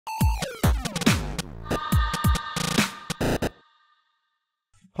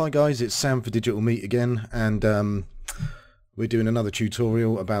Hi guys, it's Sam for Digital Meet again, and we're doing another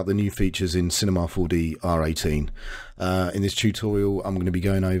tutorial about the new features in Cinema 4D R18. In this tutorial I'm going to be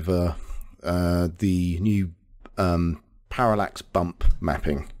going over the new Parallax Bump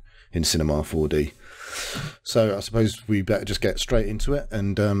mapping in Cinema 4D. So I suppose we better just get straight into it,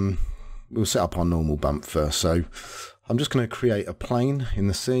 and we'll set up our normal bump first. So I'm just going to create a plane in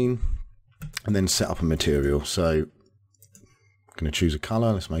the scene and then set up a material. So I'm going to choose a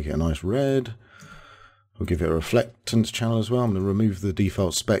color. Let's make it a nice red. We'll give it a reflectance channel as well. I'm going to remove the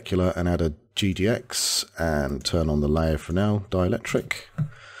default specular and add a GDX and turn on the layer for now, dielectric.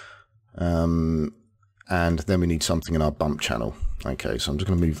 And then we need something in our bump channel. Okay, so I'm just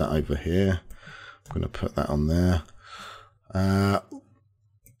going to move that over here. I'm going to put that on there.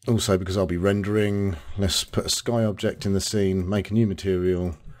 Also, because I'll be rendering, let's put a sky object in the scene, make a new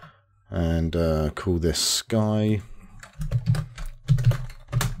material, and call this sky.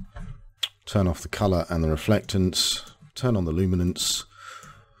 Turn off the color and the reflectance, turn on the luminance.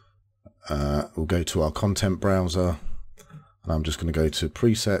 We'll go to our content browser, and I'm just going to go to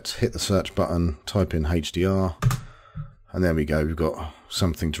presets, hit the search button, type in HDR, and there we go. We've got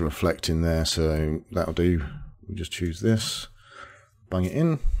something to reflect in there, so that'll do. We'll just choose this, bung it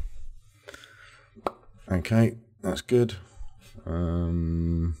in. Okay, that's good.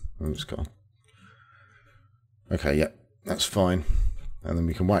 Okay, yeah, that's fine. And then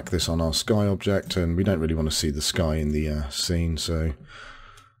we can whack this on our sky object, and we don't really want to see the sky in the scene, so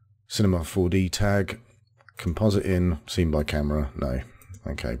Cinema 4D tag, composite in, seen by camera, no.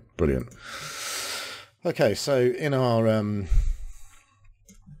 Okay, brilliant. Okay, so in our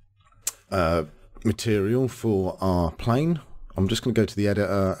material for our plane, I'm just going to go to the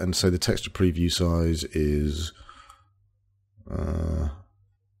editor and say the texture preview size is,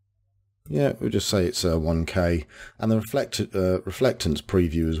 yeah, we'll just say it's 1K, and the reflectance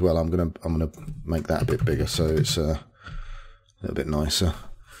preview as well. I'm gonna make that a bit bigger so it's a little bit nicer.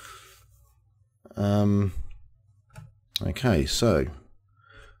 Okay, so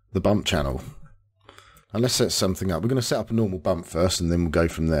the bump channel. Now let's set something up. We're going to set up a normal bump first, and then we'll go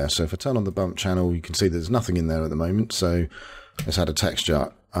from there. So if I turn on the bump channel, you can see there's nothing in there at the moment. So let's add a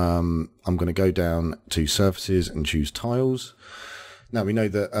texture. I'm going to go down to surfaces and choose tiles. Now we know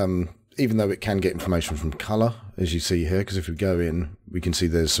that even though it can get information from color, as you see here, because if we go in, we can see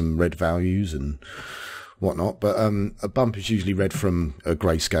there's some red values and whatnot, but a bump is usually read from a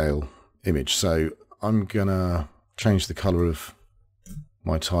grayscale image. So I'm gonna change the color of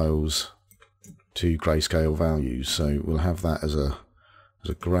my tiles to grayscale values. So we'll have that as a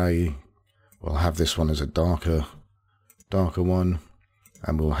gray. We'll have this one as a darker one,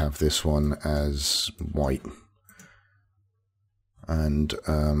 and we'll have this one as white. And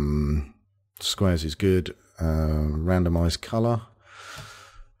squares is good. Randomized color,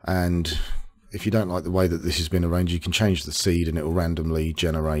 and if you don't like the way that this has been arranged, you can change the seed and it will randomly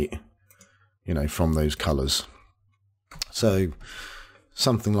generate, you know, from those colors. So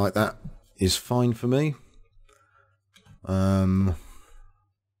something like that is fine for me.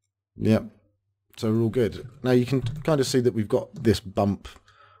 Yep, so we're all good. Now you can kind of see that we've got this bump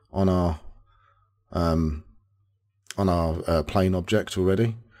on our plane object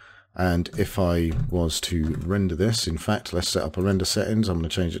already. And if I was to render this, in fact, let's set up a render settings. I'm going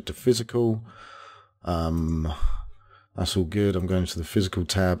to change it to physical. That's all good. I'm going to the physical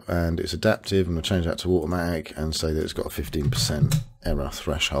tab, and it's adaptive. I'm going to change that to automatic and say that it's got a 15% error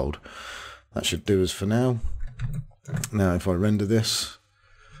threshold. That should do us for now. Now if I render this,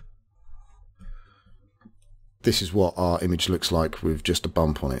 this is what our image looks like with just a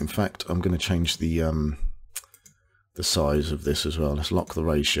bump on it. In fact, I'm going to change the size of this as well. Let's lock the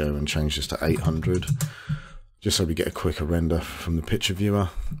ratio and change this to 800, just so we get a quicker render from the picture viewer.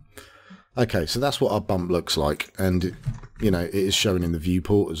 Okay, so that's what our bump looks like, and you know, it is shown in the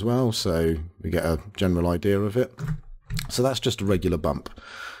viewport as well, so we get a general idea of it. So that's just a regular bump.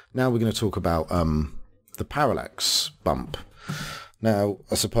 Now we're going to talk about the parallax bump. Now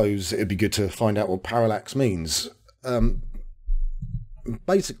I suppose it'd be good to find out what parallax means.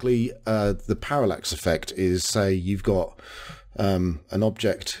 Basically, the parallax effect is, say you've got an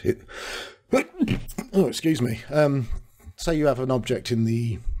object. Oh, excuse me. Say you have an object in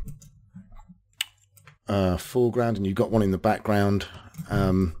the foreground and you've got one in the background.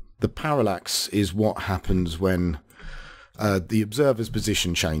 The parallax is what happens when the observer's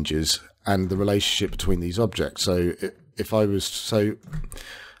position changes and the relationship between these objects. So if I was, so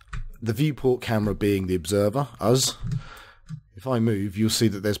the viewport camera being the observer, us. If I move, you'll see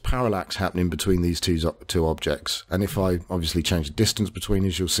that there's parallax happening between these two objects. And if I obviously change the distance between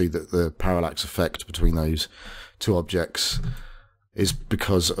us, you'll see that the parallax effect between those two objects is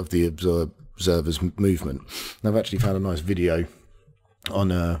because of the observer's movement. And I've actually found a nice video on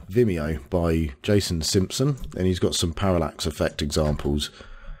Vimeo by Jason Simpson, and he's got some parallax effect examples.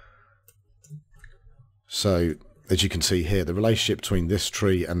 So as you can see here, the relationship between this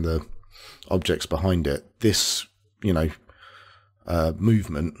tree and the objects behind it, this, you know,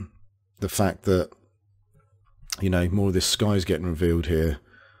 movement, the fact that, you know, more of this sky is getting revealed here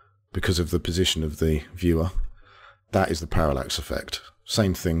because of the position of the viewer, that is the parallax effect.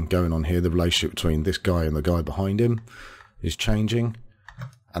 Same thing going on here, the relationship between this guy and the guy behind him is changing,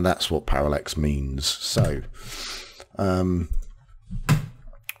 and that's what parallax means. So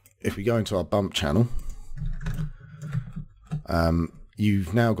if we go into our bump channel,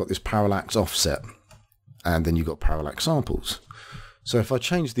 you've now got this parallax offset, and then you've got parallax samples. So if I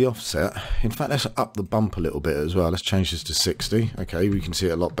change the offset, in fact, let's up the bump a little bit as well. Let's change this to 60. Okay, we can see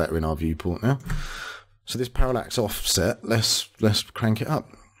it a lot better in our viewport now. So this parallax offset, let's crank it up.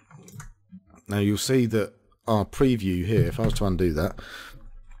 Now you'll see that our preview here, if I was to undo that,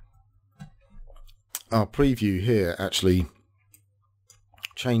 our preview here actually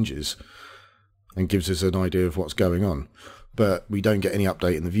changes and gives us an idea of what's going on, but we don't get any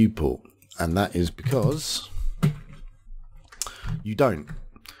update in the viewport, and that is because you don't.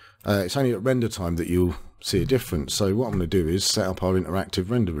 It's only at render time that you'll see a difference. So what I'm going to do is set up our interactive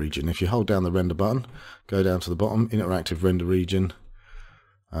render region. If you hold down the render button, go down to the bottom, interactive render region.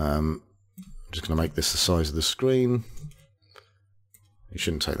 I'm just going to make this the size of the screen. It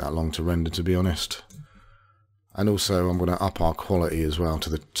shouldn't take that long to render, to be honest. And also I'm going to up our quality as well to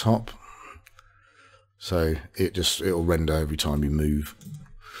the top, so it'll render every time you move,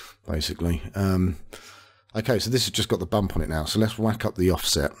 basically. Okay, so this has just got the bump on it now, so let's whack up the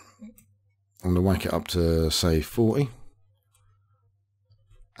offset. I'm going to whack it up to, say, 40,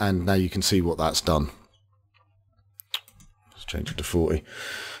 and now you can see what that's done. Let's change it to 40.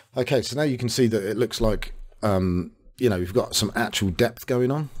 Okay, so now you can see that it looks like, you know, we've got some actual depth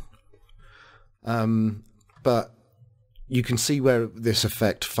going on. But you can see where this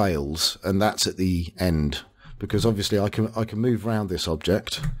effect fails, and that's at the end, because obviously I can move around this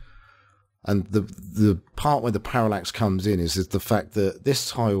object, and the part where the parallax comes in is the fact that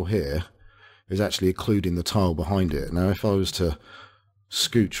this tile here is actually occluding the tile behind it. Now if I was to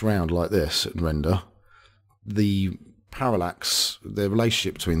scooch around like this and render, the parallax, the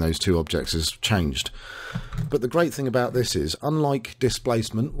relationship between those two objects has changed. But the great thing about this is, unlike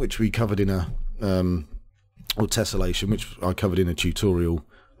displacement, which we covered in a or tessellation, which I covered in a tutorial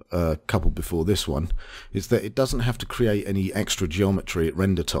couple before this one, is that it doesn't have to create any extra geometry at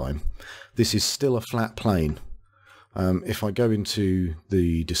render time. This is still a flat plane. If I go into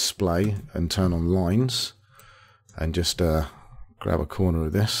the display and turn on lines and just grab a corner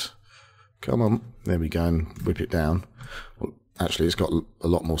of this, come on, there we go, and whip it down. Well, actually it's got a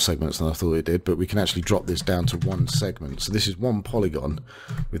lot more segments than I thought it did, but we can actually drop this down to one segment. So this is one polygon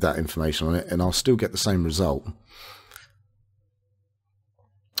with that information on it, and I'll still get the same result.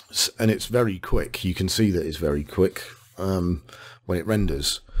 And it's very quick. You can see that it's very quick when it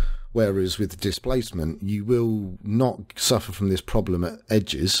renders. Whereas with displacement, you will not suffer from this problem at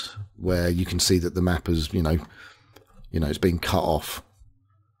edges, where you can see that the map is, you know, it's been cut off.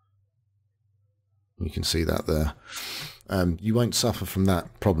 You can see that there. You won't suffer from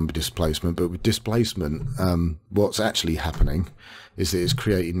that problem with displacement, but with displacement, what's actually happening is that it's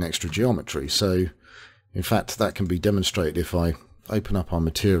creating extra geometry. So, in fact, that can be demonstrated if I open up our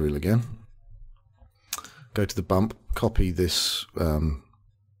material again, go to the bump, copy this,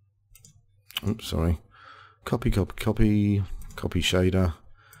 oops, sorry, copy shader,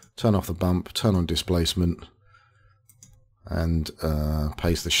 turn off the bump, turn on displacement, and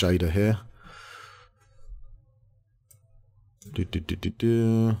paste the shader here.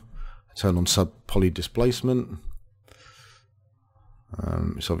 Turn on sub-poly displacement.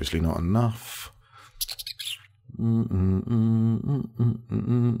 It's obviously not enough.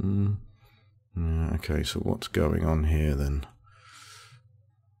 Okay, so what's going on here then?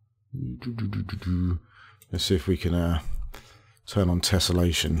 Let's see if we can turn on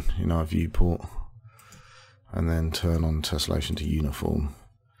tessellation in our viewport, and then turn on tessellation to uniform.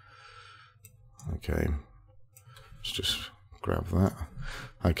 Okay, let's just grab that.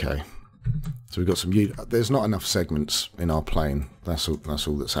 Okay, so we've got some, there's not enough segments in our plane. That's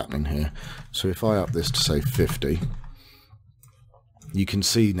all that's happening here. So if I up this to say 50, you can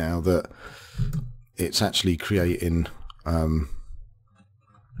see now that it's actually creating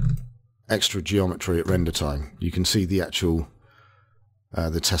extra geometry at render time. You can see the actual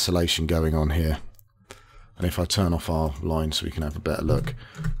the tessellation going on here. And if I turn off our line so we can have a better look,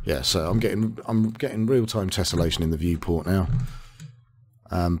 yeah, so I'm getting real-time tessellation in the viewport now.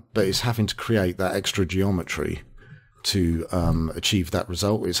 but it's having to create that extra geometry to achieve that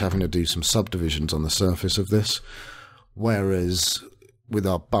result. It's having to do some subdivisions on the surface of this, whereas with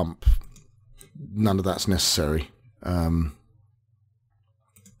our bump, none of that's necessary. I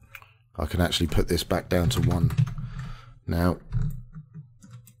can actually put this back down to 1 now.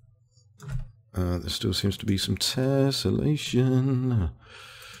 There still seems to be some tessellation.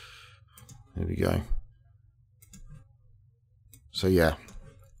 There we go. So yeah,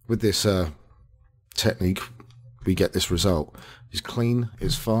 with this technique, we get this result. It's clean,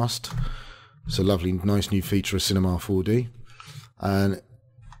 it's fast, it's a lovely, nice new feature of Cinema 4D. And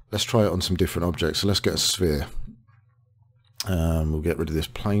let's try it on some different objects. So let's get a sphere. We'll get rid of this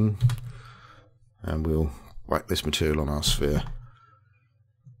plane, and we'll whack this material on our sphere.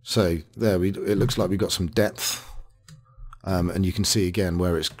 So there, it looks like we've got some depth, and you can see again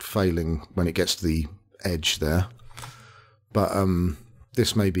where it's failing when it gets to the edge there. But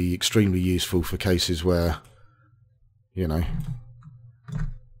this may be extremely useful for cases where, you know,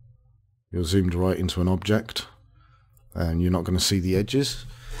 you're zoomed right into an object and you're not going to see the edges.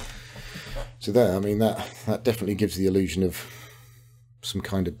 So there, I mean, that definitely gives the illusion of some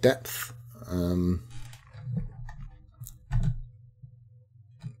kind of depth.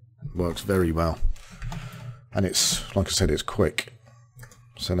 Works very well, and it's, like I said, it's quick.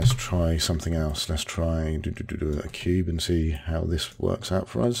 So let's try something else. Let's try a cube and see how this works out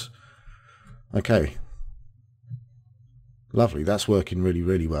for us. Okay, lovely, that's working really,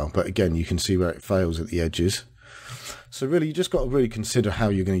 really well. But again, you can see where it fails at the edges. So really, you just got to really consider how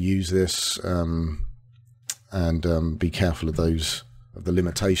you're going to use this, and be careful of the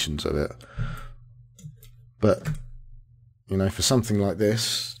limitations of it. But you know, for something like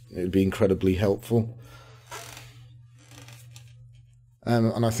this, it'd be incredibly helpful.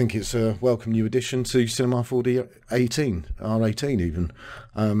 And I think it's a welcome new addition to Cinema 4D 18, R18 even.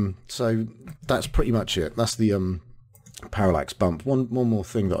 So that's pretty much it. That's the Parallax Bump. One more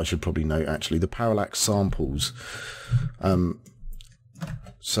thing that I should probably note, actually, the Parallax Samples.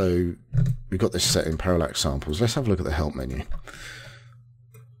 So we've got this set in Parallax Samples. Let's have a look at the help menu.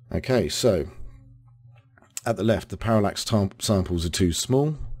 Okay, so at the left, the Parallax samples are too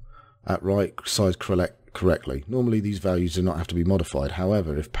small. At right, size correctly. Normally these values do not have to be modified.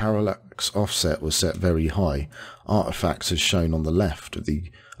 However, if parallax offset was set very high, artifacts as shown on the left of the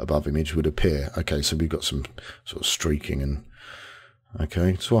above image would appear. Okay, so we've got some sort of streaking. And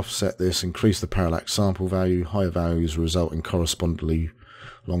okay, to offset this, increase the parallax sample value. Higher values result in correspondingly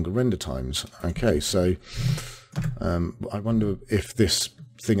longer render times. Okay, so I wonder if this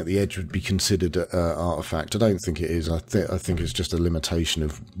thing at the edge would be considered artifact. I don't think it is. I think it's just a limitation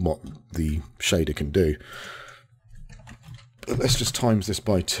of what the shader can do. But let's just times this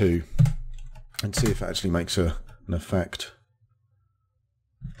by 2 and see if it actually makes an effect.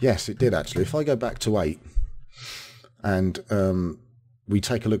 Yes, it did actually. If I go back to 8 and we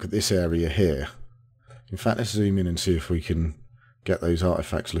take a look at this area here. In fact, let's zoom in and see if we can get those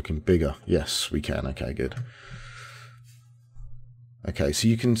artifacts looking bigger. Yes, we can. Okay, good. Okay, so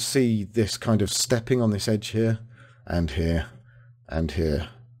you can see this kind of stepping on this edge here, and here, and here.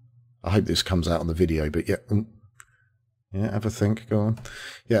 I hope this comes out on the video, but yeah. Yeah, have a think, go on.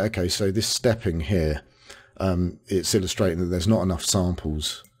 Yeah, okay, so this stepping here, it's illustrating that there's not enough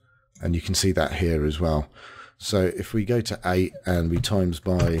samples, and you can see that here as well. So if we go to 8 and we times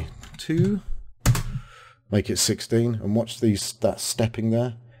by 2, make it 16, and watch that stepping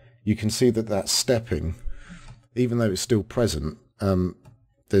there, you can see that stepping, even though it's still present,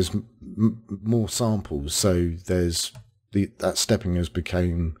 there's more samples, so there's that stepping has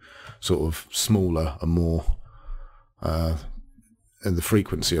become sort of smaller and more, and the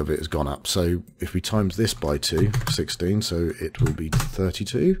frequency of it has gone up. So if we times this by 2, 16, so it will be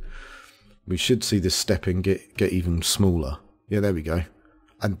 32. We should see this stepping get even smaller. Yeah, there we go.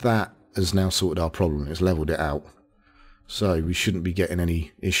 And that has now sorted our problem. It's leveled it out. So we shouldn't be getting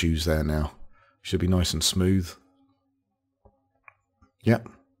any issues there now. It should be nice and smooth. Yep,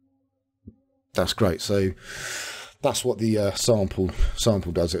 that's great. So that's what the sample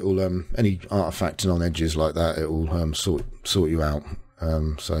does. It will any artifacting on edges like that, it will sort you out.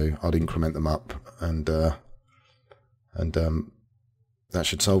 So I'd increment them up, and that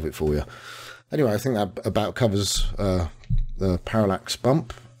should solve it for you. Anyway, I think that about covers the Parallax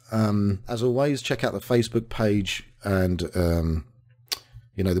Bump. As always, check out the Facebook page and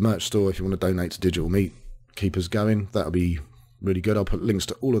you know, the merch store if you want to donate to Digital Meat. Keep us going. That'll be really good. I'll put links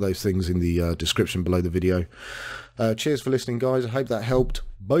to all of those things in the description below the video. Cheers for listening, guys. I hope that helped.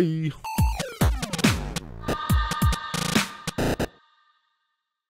 Bye.